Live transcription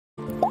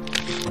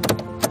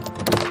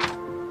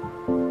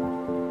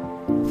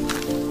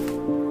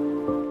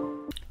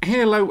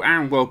Hello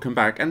and welcome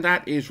back, and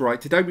that is right.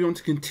 Today we want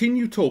to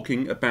continue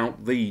talking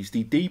about these,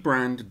 the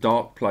DBrand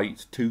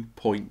Darkplate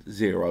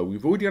 2.0.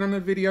 We've already done a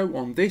video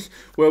on this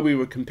where we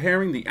were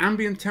comparing the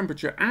ambient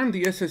temperature and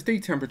the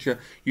SSD temperature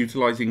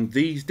utilizing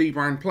these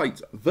DBrand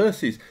plates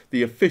versus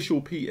the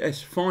official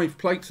PS5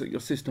 plates that your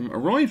system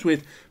arrives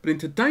with. But in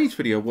today's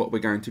video what we're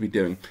going to be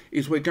doing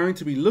is we're going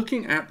to be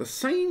looking at the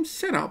same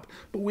setup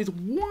but with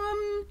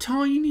one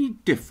tiny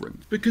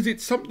difference, because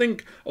it's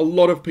something a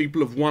lot of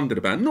people have wondered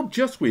about, not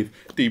just with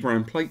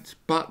DBrand plates,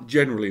 but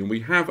generally, and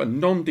we have a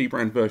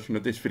non-DBrand version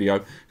of this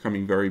video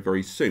coming very,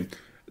 very soon.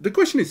 The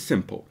question is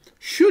simple.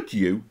 Should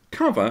you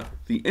cover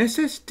the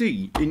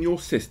SSD in your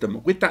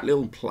system with that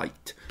little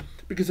plate?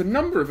 Because a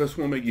number of us,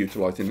 when we're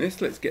utilising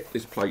this, let's get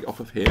this plate off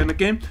of here. And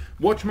again,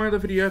 watch my other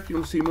video if you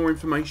want to see more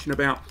information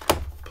about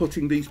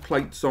putting these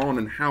plates on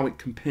and how it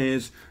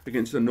compares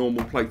against the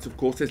normal plates. Of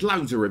course, there's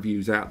loads of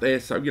reviews out there,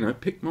 so, you know,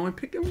 pick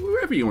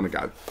wherever you want to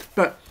go.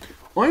 But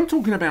I'm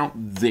talking about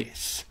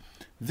this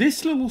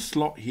little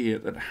slot here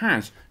that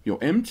has your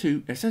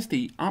M.2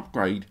 SSD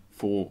upgrade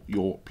for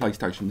your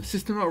PlayStation. The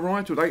system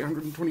arrives with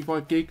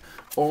 825 gig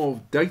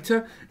of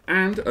data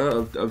and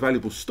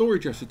available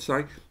storage, I should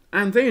say.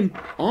 And then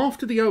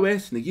after the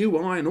OS and the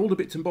UI and all the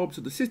bits and bobs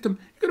of the system,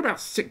 you've got about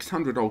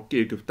 600 odd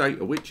gig of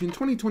data, which in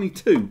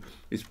 2022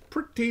 is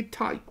pretty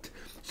tight.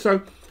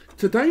 So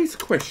today's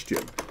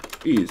question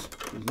is,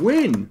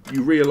 when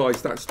you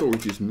realise that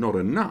storage is not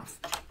enough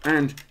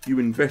and you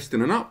invest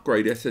in an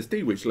upgrade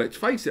SSD, which, let's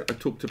face it, I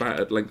talked about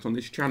at length on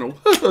this channel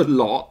a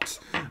lot.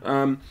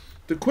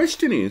 The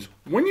question is,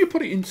 when you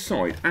put it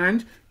inside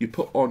and you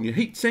put on your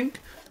heatsink,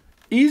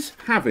 is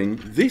having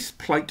this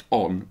plate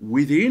on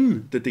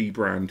within the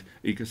DBrand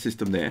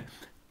ecosystem there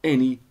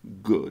any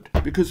good?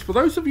 Because for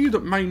those of you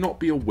that may not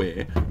be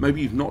aware,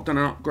 maybe you've not done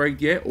an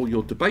upgrade yet or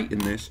you're debating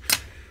this,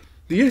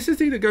 the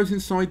SSD that goes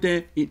inside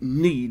there, it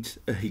needs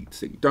a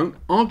heatsink. Don't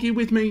argue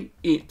with me,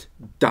 it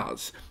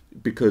does.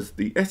 Because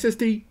the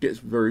SSD gets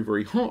very,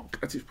 very hot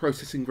as it's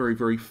processing very,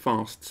 very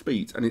fast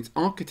speeds. And its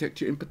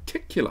architecture in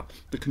particular,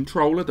 the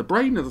controller, the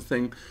brain of the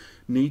thing,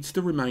 needs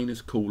to remain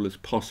as cool as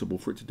possible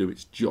for it to do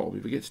its job.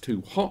 If it gets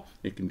too hot,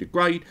 it can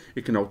degrade,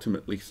 it can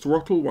ultimately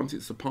throttle once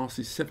it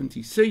surpasses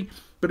 70°.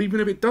 But even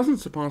if it doesn't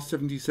surpass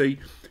 70°,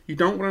 you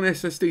don't want an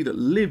SSD that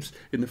lives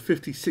in the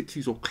 50s,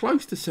 60s or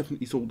close to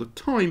 70s all the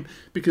time,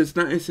 because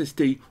that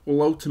SSD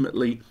will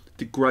ultimately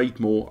degrade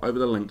more over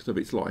the length of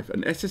its life.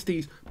 And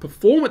SSDs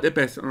perform at their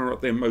best and are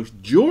at their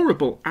most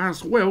durable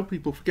as well,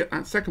 people forget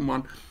that second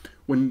one,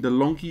 when the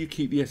longer you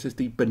keep the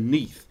SSD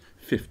beneath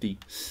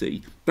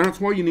 50°C.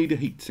 That's why you need a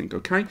heatsink,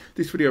 okay?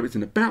 This video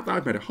isn't about that.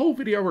 I've made a whole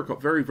video where I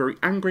got very, very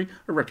angry.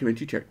 I recommend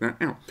you check that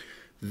out.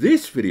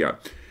 This video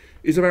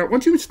is about,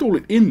 once you install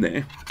it in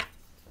there,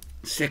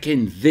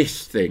 sticking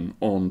this thing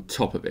on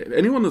top of it.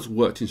 Anyone that's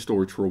worked in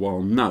storage for a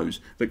while knows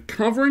that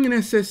covering an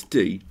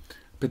SSD,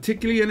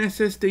 particularly an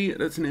SSD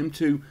that's an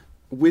M.2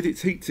 with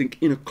its heatsink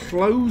in a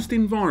closed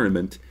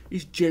environment,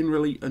 is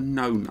generally a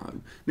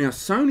no-no. Now,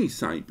 Sony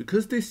Say,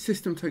 because this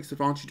system takes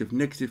advantage of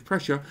negative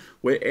pressure,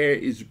 where air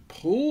is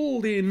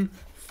pulled in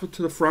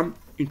to the front,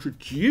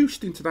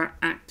 introduced into that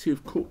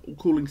active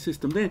cooling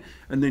system there,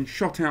 and then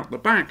shot out the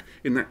back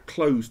in that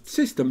closed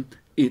system,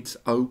 it's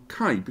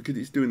okay, because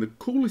it's doing the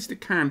coolest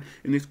it can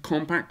in this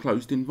compact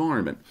closed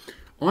environment.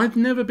 I've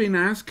never been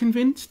as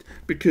convinced,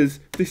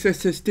 because this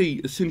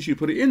SSD, as soon as you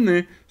put it in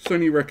there,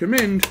 Sony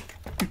recommend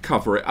you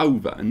cover it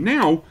over. And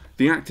now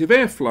the active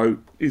airflow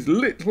is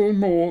little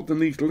more than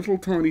these little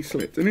tiny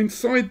slits. And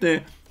inside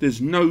there,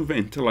 there's no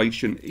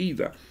ventilation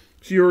either.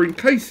 So you're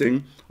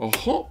encasing a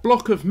hot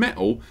block of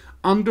metal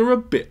under a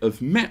bit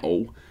of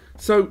metal.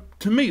 So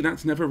to me,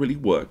 that's never really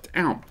worked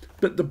out.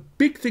 But the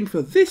big thing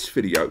for this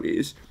video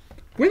is,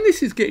 when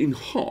this is getting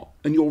hot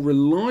and you're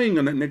relying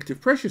on a negative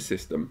pressure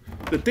system,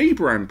 the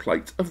DBrand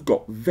plates have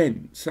got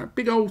vents, that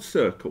big old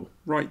circle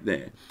right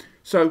there.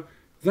 So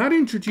that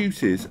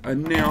introduces a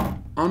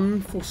now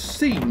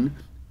unforeseen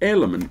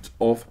element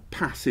of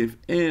passive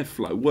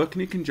airflow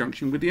working in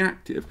conjunction with the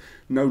active.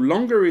 No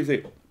longer is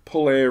it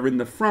pull air in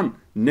the front,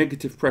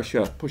 negative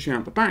pressure push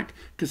out the back,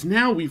 because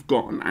now we've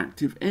got an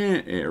active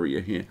air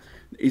area here.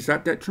 Is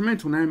that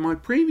detrimental? Now, in my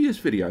previous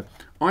video,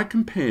 I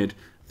compared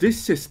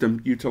this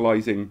system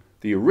utilizing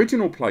the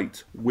original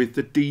plate with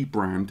the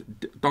DBrand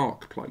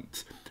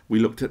Darkplates. We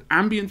looked at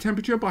ambient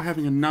temperature by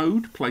having a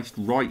node placed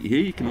right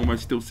here. You can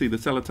almost still see the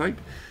sellotape.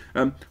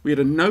 We had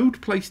a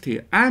node placed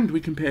here, and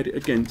we compared it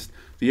against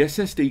the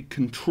SSD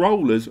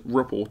controller's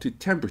reported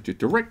temperature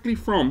directly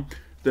from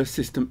the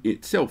system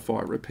itself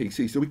via a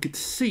PC. So we could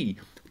see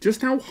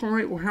just how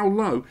high or how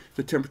low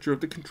the temperature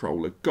of the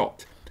controller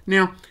got.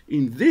 Now,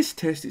 in this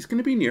test, it's going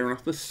to be near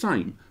enough the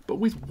same, but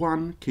with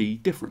one key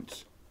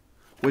difference.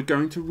 We're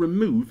going to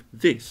remove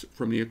this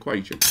from the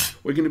equation.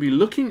 We're going to be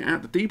looking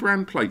at the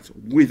DBrand plates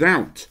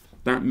without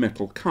that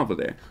metal cover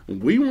there.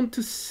 And we want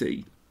to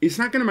see, is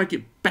that going to make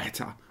it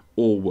better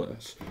or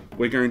worse?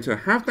 We're going to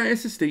have that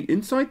SSD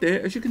inside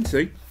there, as you can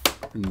see.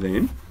 And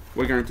then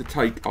we're going to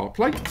take our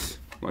plates,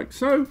 like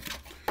so.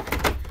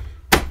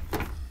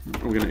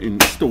 We're going to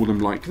install them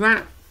like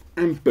that.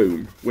 and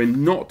boom, we're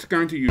not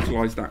going to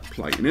utilize that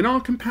plate. And in our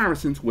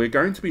comparisons, we're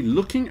going to be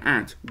looking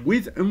at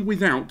with and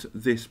without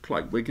this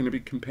plate. We're going to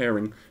be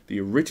comparing the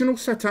original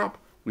setup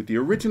with the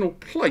original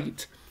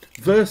plate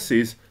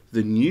versus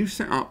the new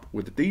setup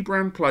with the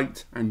DBrand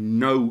plate and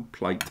no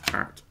plate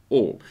at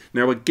all.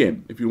 Now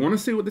again, if you want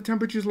to see what the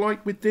temperature is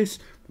like with this,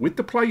 with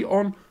the plate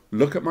on,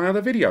 look at my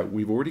other video.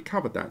 We've already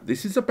covered that.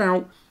 This is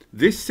about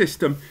this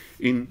system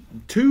in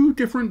two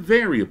different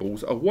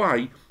variables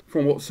away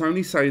from what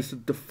Sony Say is the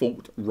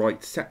default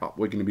write setup.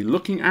 We're going to be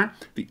looking at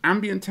the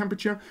ambient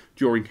temperature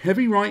during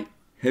heavy write,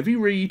 heavy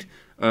read,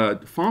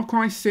 Far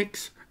Cry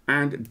 6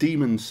 and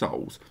Demon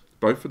Souls,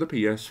 both for the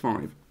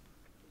PS5.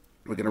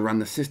 We're going to run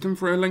the system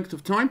for a length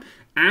of time,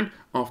 and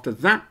after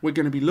that we're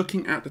going to be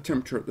looking at the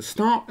temperature at the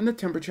start and the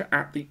temperature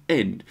at the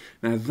end.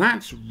 Now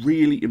that's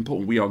really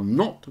important. We are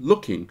not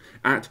looking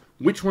at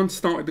which one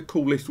started the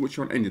coolest, which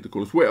one ended the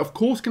coolest. We're of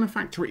course going to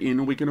factor it in,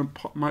 and we're going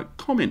to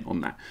comment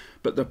on that.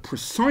 But the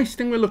precise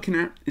thing we're looking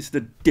at is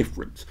the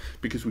difference,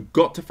 because we've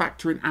got to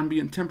factor in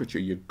ambient temperature.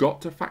 You've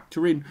got to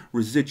factor in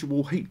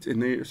residual heat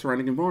in the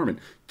surrounding environment,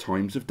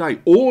 times of day.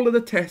 All of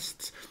the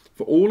tests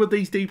for all of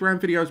these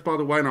DBrand videos, by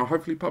the way, and I'll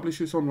hopefully publish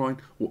this online,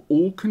 were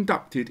all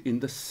conducted in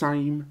the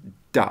same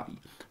day.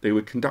 They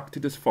were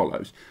conducted as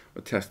follows.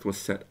 A test was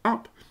set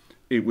up.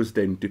 It was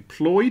then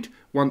deployed.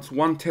 Once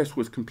one test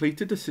was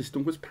completed, the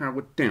system was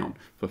powered down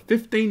for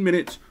 15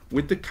 minutes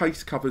with the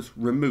case covers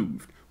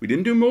removed. We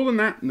didn't do more than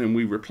that, and then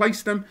we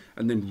replaced them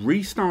and then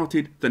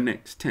restarted the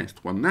next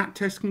test. When that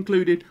test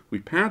concluded, we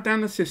powered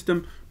down the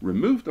system,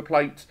 removed the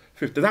plates.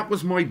 That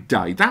was my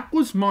day. That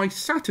was my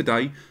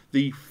Saturday,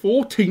 the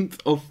 14th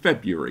of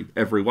February,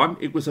 everyone.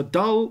 It was a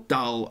dull,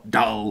 dull,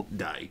 dull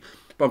day.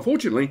 But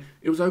unfortunately,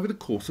 it was over the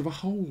course of a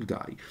whole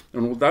day.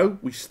 And although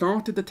we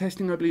started the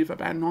testing, I believe,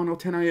 about 9 or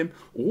 10 a.m,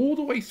 all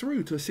the way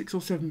through to 6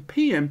 or 7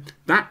 p.m,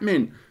 that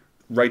meant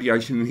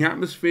radiation in the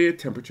atmosphere,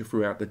 temperature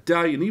throughout the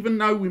day, and even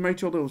though we made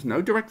sure there was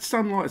no direct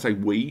sunlight, I say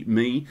we,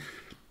 me,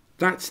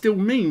 that still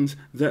means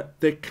that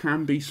there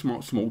can be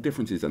small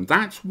differences. And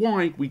that's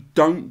why we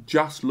don't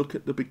just look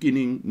at the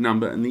beginning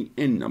number and the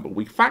end number.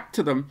 We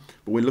factor them,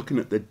 but we're looking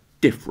at the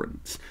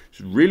difference. It's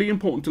really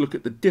important to look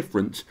at the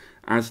difference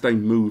as they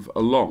move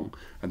along,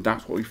 and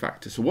that's what we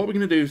factor. So what we're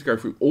going to do is go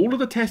through all of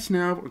the tests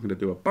now. We're going to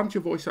do a bunch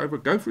of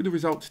voiceover, go through the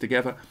results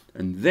together,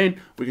 and then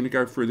we're going to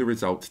go through the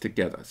results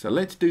together. So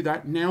let's do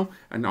that now,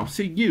 and I'll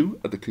see you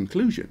at the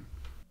conclusion.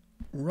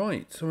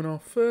 Right, so in our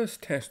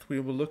first test we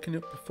were looking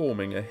at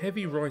performing a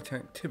heavy write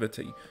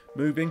activity,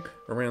 moving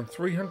around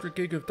 300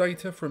 gig of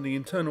data from the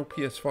internal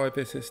PS5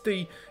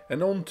 SSD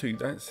and onto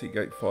that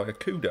Seagate Fire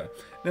CUDA.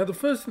 Now the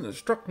first thing that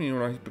struck me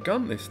when I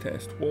begun this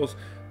test was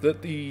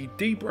that the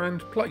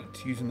DBrand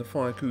plate using the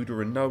Fire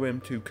CUDA and no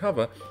M.2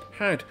 cover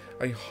had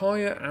a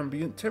higher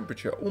ambient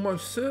temperature,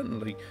 almost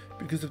certainly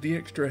because of the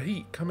extra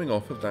heat coming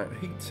off of that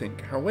heatsink.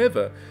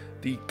 However,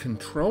 the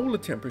controller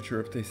temperature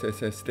of this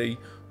SSD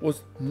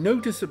was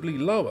noticeably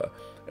lower,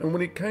 and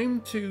when it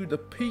came to the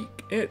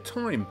peak air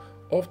time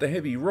of the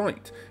heavy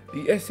write,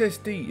 the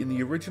SSD in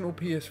the original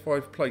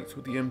PS5 plates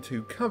with the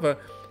M.2 cover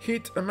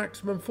hit a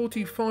maximum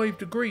 45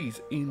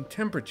 degrees in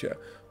temperature,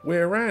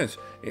 whereas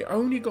it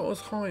only got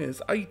as high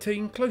as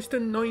 18, close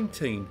to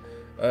 19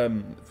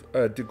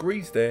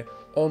 degrees there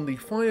on the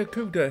Fire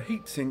CUDA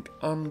heatsink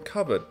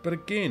uncovered. But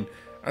again,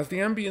 as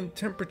the ambient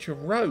temperature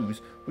rose,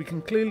 we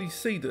can clearly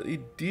see that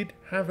it did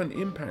have an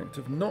impact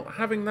of not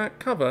having that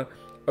cover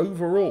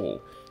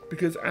overall,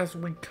 because as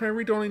we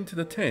carried on into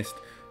the test,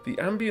 the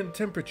ambient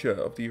temperature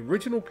of the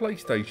original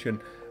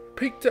PlayStation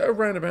peaked at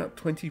around about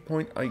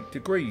 20.8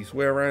 degrees,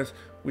 whereas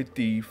with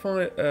the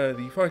Fire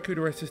CUDA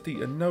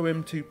SSD and no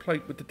M.2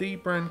 plate with the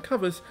DBrand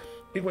covers,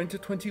 it went to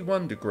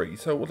 21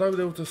 degrees. So although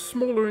there was a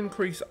smaller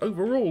increase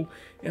overall,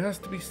 it has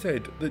to be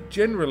said that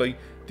generally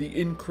the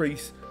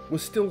increase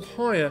was still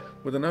higher,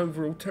 with an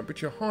overall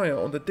temperature higher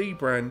on the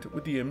DBrand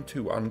with the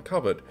M.2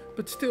 uncovered,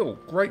 but still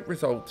great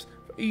results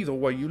for either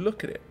way you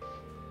look at it.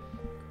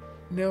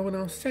 Now in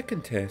our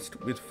second test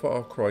with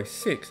Far Cry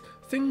 6,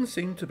 things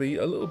seemed to be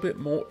a little bit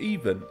more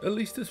even, at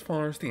least as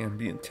far as the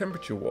ambient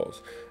temperature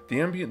was.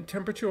 The ambient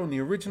temperature on the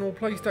original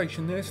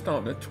PlayStation there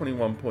starting at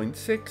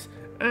 21.6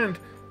 and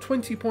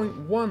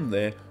 20.1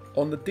 there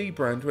on the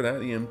DBrand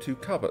without the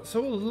M.2 cover,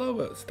 so a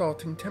lower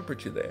starting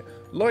temperature there,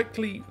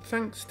 likely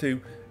thanks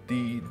to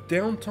the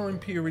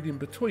downtime period in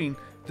between,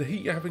 the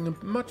heat having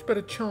a much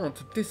better chance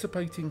of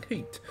dissipating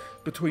heat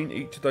between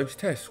each of those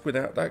tests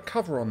without that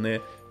cover on there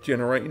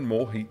generating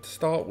more heat to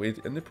start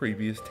with in the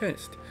previous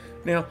test.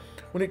 Now,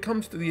 when it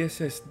comes to the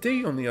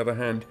SSD on the other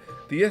hand,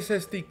 the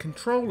SSD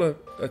controller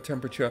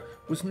temperature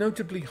was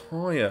notably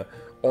higher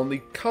on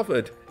the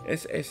covered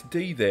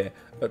SSD there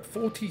at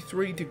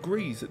 43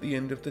 degrees at the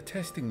end of the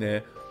testing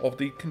there of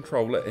the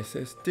controller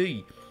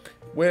SSD.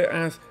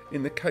 Whereas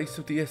in the case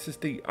of the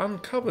SSD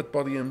uncovered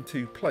by the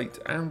M.2 plate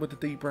and with the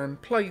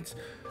DBrand plates,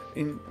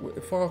 in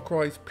Far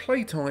Cry's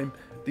playtime,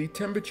 the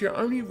temperature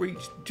only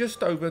reached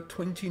just over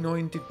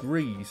 29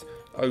 degrees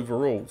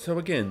overall. So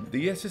again,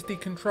 the SSD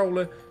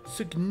controller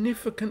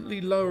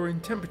significantly lower in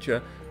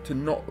temperature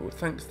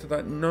thanks to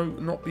that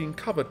not being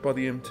covered by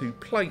the M.2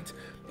 plate.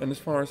 And as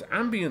far as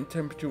ambient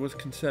temperature was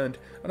concerned,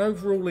 an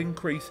overall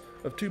increase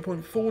of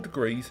 2.4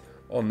 degrees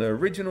on the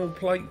original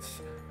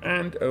plates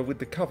and with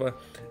the cover,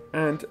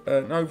 and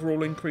an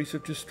overall increase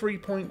of just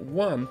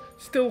 3.1,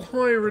 still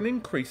higher an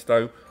increase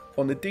though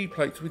on the D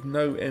plates with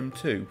no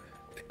M.2.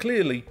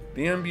 Clearly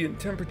the ambient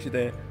temperature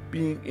there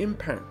being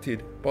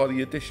impacted by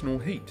the additional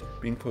heat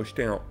being pushed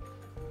out.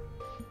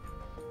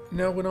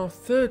 Now in our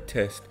third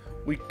test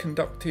we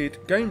conducted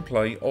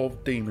gameplay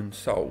of Demon's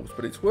Souls,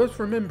 but it's worth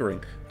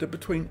remembering that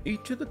between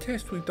each of the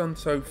tests we've done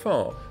so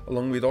far,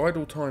 along with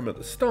idle time at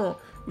the start,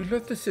 we've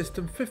left the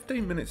system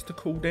 15 minutes to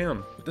cool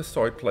down with the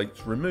side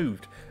plates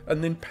removed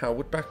and then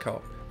powered back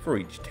up for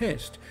each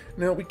test.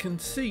 Now we can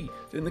see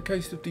that in the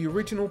case of the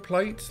original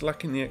plates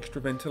lacking the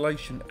extra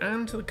ventilation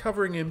and the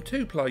covering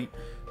M.2 plate,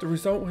 the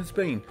result has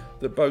been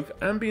that both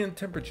ambient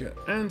temperature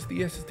and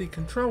the SSD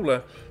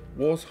controller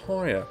was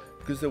higher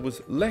because there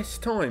was less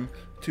time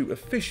to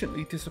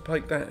efficiently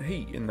dissipate that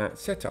heat in that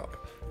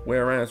setup.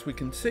 Whereas we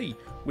can see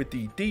with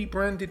the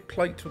D-branded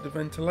plates with the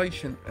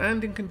ventilation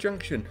and in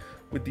conjunction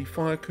with the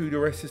FireCuda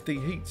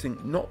SSD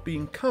heatsink not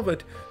being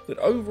covered, that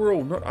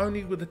overall not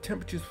only were the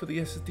temperatures for the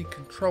SSD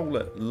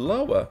controller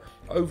lower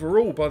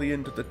overall by the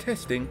end of the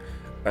testing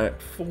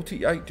at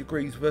 48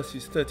 degrees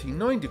versus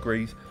 39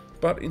 degrees,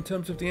 but in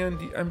terms of the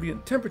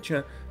ambient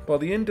temperature by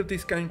the end of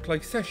this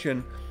gameplay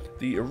session,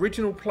 the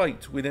original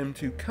plate with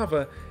M.2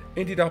 cover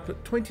ended up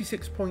at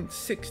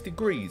 26.6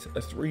 degrees, a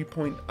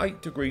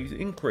 3.8 degrees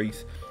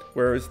increase,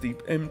 whereas the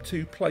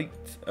M.2 plate,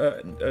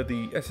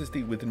 the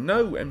SSD with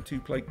no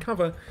M.2 plate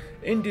cover,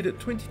 ended at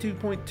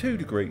 22.2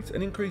 degrees,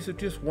 an increase of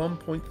just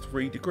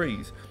 1.3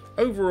 degrees.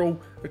 Overall,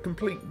 a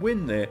complete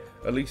win there,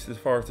 at least as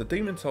far as the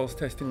Demon's Souls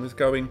testing was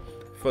going,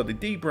 for the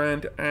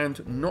D-brand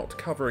and not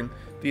covering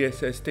the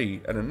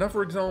SSD, and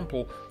another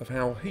example of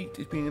how heat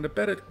is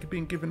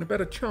being given a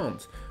better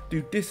chance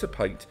to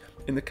dissipate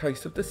in the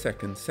case of the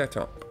second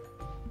setup.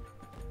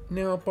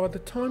 Now, by the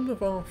time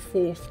of our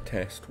fourth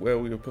test, where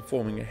we were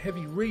performing a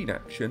heavy read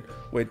action,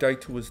 where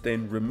data was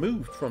then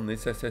removed from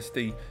this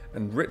SSD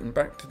and written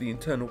back to the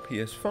internal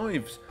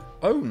PS5's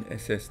own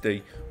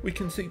SSD, we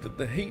can see that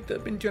the heat that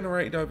had been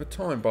generated over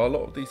time by a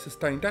lot of these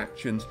sustained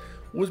actions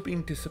was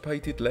being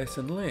dissipated less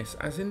and less,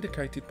 as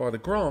indicated by the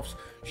graphs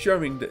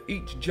showing that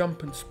each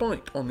jump and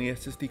spike on the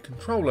SSD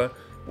controller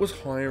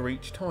was higher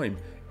each time,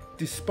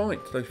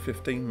 despite those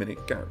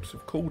 15-minute gaps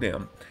of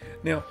cooldown.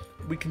 Now,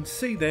 we can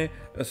see there,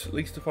 at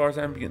least as far as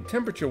ambient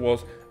temperature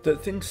was,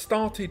 that things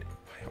started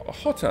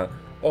hotter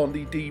on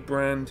the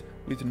D-brand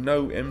with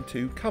no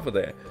M.2 cover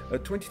there,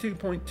 at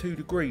 22.2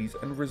 degrees,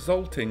 and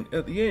resulting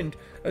at the end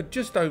at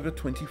just over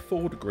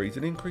 24 degrees,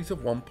 an increase of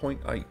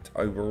 1.8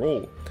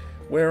 overall.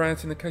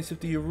 Whereas in the case of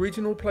the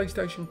original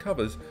PlayStation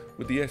covers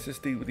with the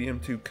SSD with the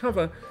M.2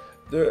 cover,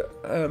 the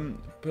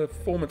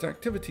performance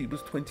activity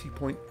was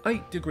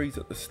 20.8 degrees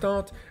at the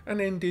start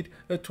and ended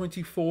at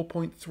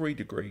 24.3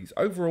 degrees,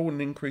 overall an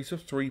increase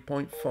of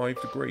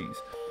 3.5 degrees.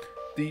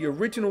 The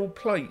original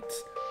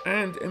plates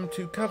and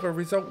M.2 cover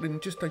resulted in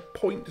just a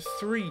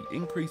 0.3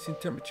 increase in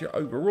temperature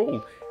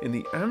overall in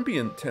the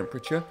ambient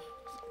temperature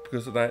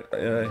because of that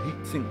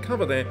heatsink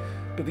cover there,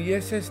 but the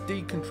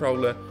SSD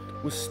controller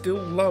was still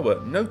lower,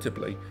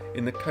 notably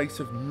in the case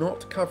of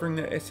not covering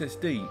the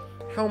SSD.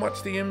 How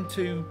much the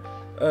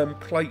M.2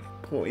 plate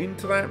put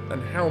into that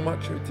and how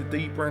much of it's a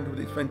D-brand with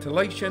its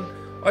ventilation,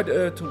 I'd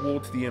err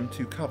towards the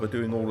M.2 cover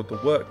doing all of the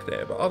work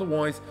there, but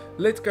otherwise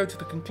let's go to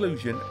the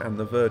conclusion and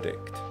the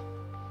verdict.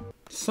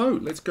 So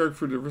let's go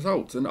through the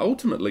results, and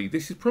ultimately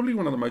this is probably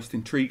one of the most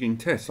intriguing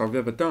tests I've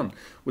ever done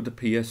with the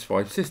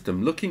PS5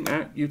 system, looking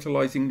at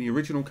utilising the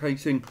original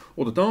casing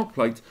or the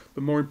Darkplate,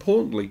 but more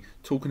importantly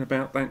talking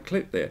about that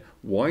clip there.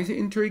 Why is it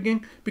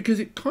intriguing?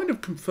 Because it kind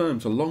of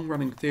confirms a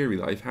long-running theory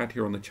that I've had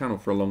here on the channel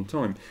for a long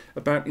time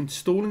about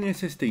installing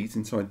SSDs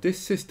inside this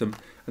system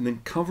and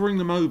then covering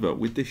them over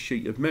with this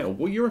sheet of metal.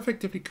 What you're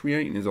effectively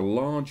creating is a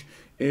large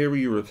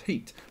area of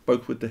heat,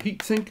 both with the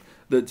heatsink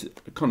that's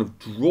kind of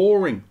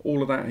drawing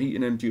all of that heat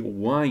and energy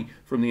away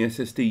from the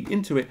SSD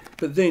into it,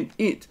 but then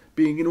it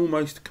being in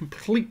almost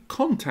complete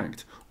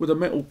contact with a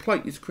metal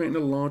plate is creating a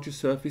larger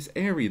surface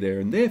area there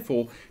and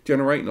therefore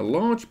generating a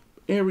large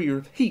area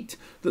of heat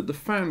that the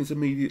fan is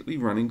immediately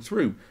running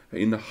through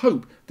in the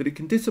hope that it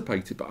can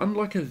dissipate it. But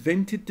unlike a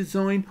vented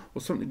design or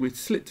something with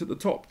slits at the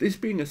top, this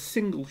being a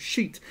single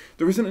sheet,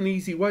 there isn't an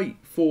easy way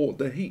for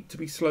the heat to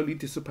be slowly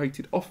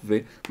dissipated off of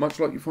it,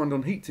 much like you find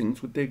on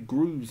heatsinks with their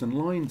grooves and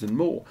lines and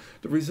more.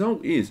 The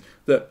result is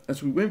that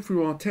as we went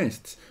through our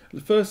tests,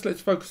 first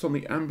let's focus on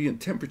the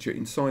ambient temperature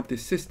inside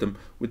this system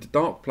with the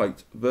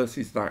Darkplate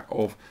versus that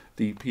of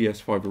the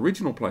PS5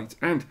 original plates,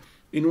 and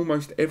in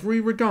almost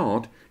every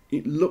regard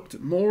it looked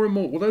more and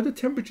more, although the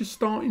temperatures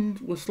starting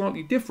was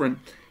slightly different,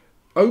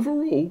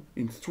 overall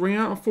in 3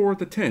 out of 4 of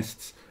the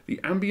tests the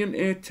ambient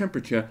air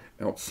temperature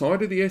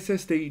outside of the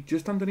SSD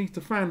just underneath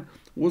the fan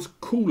was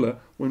cooler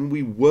when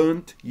we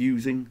weren't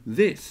using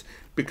this,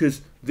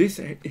 because this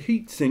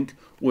heatsink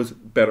was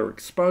better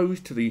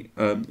exposed to the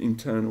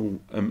internal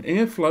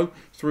airflow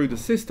through the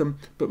system,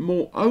 but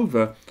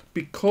moreover,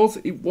 because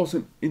it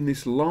wasn't in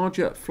this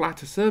larger,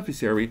 flatter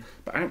surface area,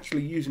 but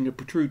actually using a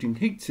protruding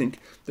heatsink,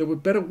 there were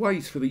better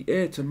ways for the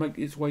air to make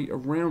its way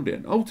around it,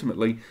 and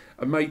ultimately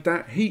made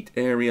that heat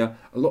area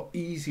a lot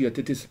easier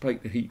to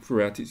dissipate the heat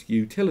throughout its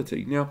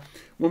utility. Now,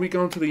 when we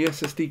go into the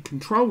SSD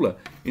controller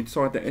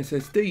inside the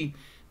SSD,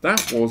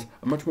 that was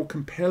a much more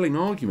compelling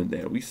argument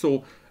there. We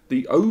saw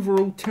the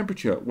overall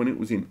temperature when it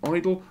was in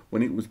idle,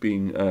 when it was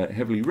being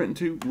heavily written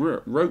to,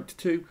 wrote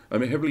to,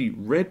 heavily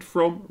read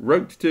from,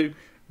 wrote to,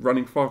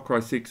 running Far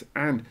Cry 6,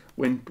 and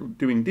when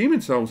doing Demon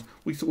Souls,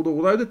 we saw that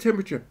although the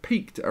temperature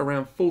peaked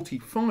around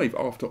 45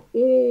 after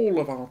all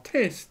of our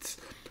tests,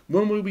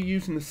 when we were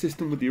using the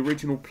system with the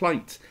original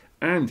plates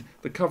and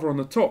the cover on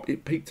the top,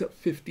 it peaked at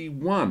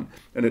 51,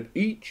 and at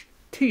each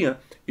tier,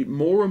 it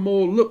more and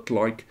more looked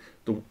like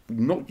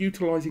not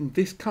utilising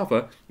this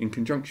cover in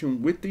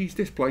conjunction with these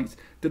displays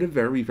did a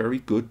very, very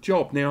good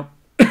job. Now,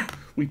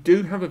 we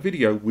do have a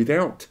video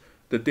without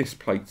the disc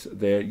plates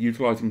there,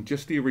 utilising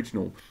just the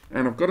original.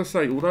 And I've got to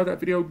say, although that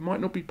video might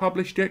not be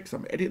published yet, because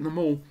I'm editing them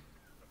all,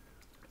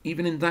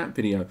 even in that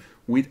video,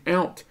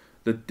 without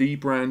the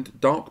DBrand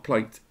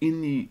Darkplate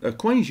in the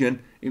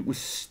equation, it was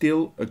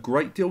still a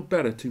great deal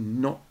better to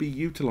not be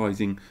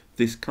utilising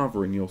this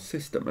cover in your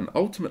system. And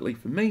ultimately,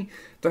 for me,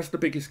 that's the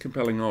biggest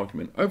compelling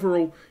argument.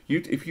 Overall,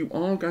 if you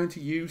are going to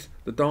use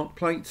the dark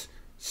plates,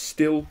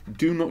 still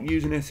do not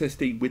use an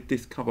SSD with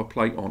this cover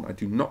plate on. I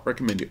do not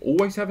recommend it.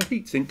 Always have a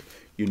heatsink.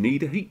 You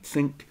need a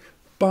heatsink,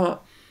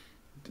 but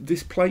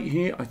this plate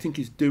here, I think,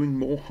 is doing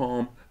more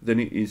harm than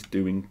it is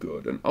doing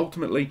good. And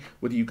ultimately,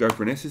 whether you go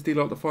for an SSD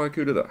like the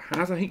Firecooler that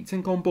has a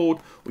heatsink on board,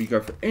 or you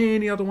go for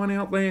any other one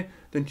out there,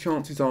 then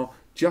chances are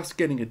just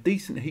getting a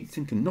decent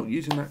heatsink and not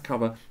using that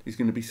cover is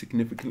going to be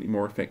significantly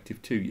more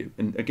effective to you.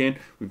 And again,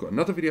 we've got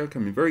another video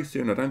coming very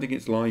soon. I don't think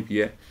it's live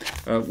yet,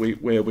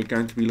 where we're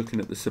going to be looking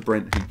at the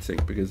Brent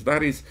heatsink, because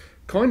that is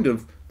kind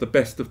of the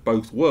best of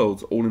both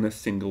worlds all in a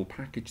single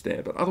package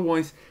there. But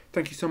otherwise,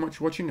 thank you so much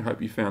for watching. I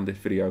hope you found this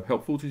video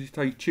helpful. To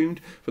stay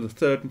tuned for the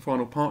third and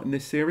final part in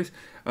this series.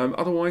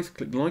 Otherwise,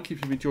 click like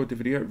if you've enjoyed the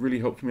video. It really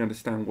helps me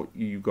understand what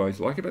you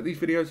guys like about these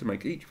videos and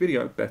make each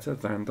video better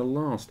than the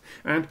last.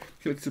 And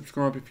click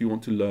subscribe if you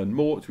want to learn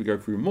more as we go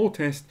through more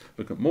tests,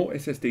 look at more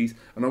SSDs,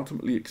 and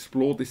ultimately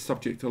explore this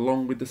subject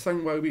along with the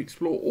same way we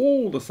explore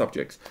all the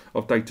subjects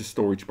of data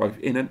storage, both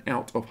in and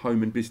out of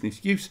home and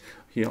business use,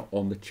 here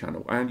on the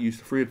channel. And use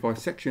the free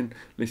advice section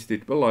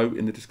listed below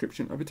in the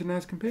description of it and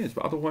as compares.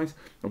 But otherwise,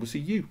 I will see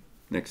you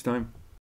next time.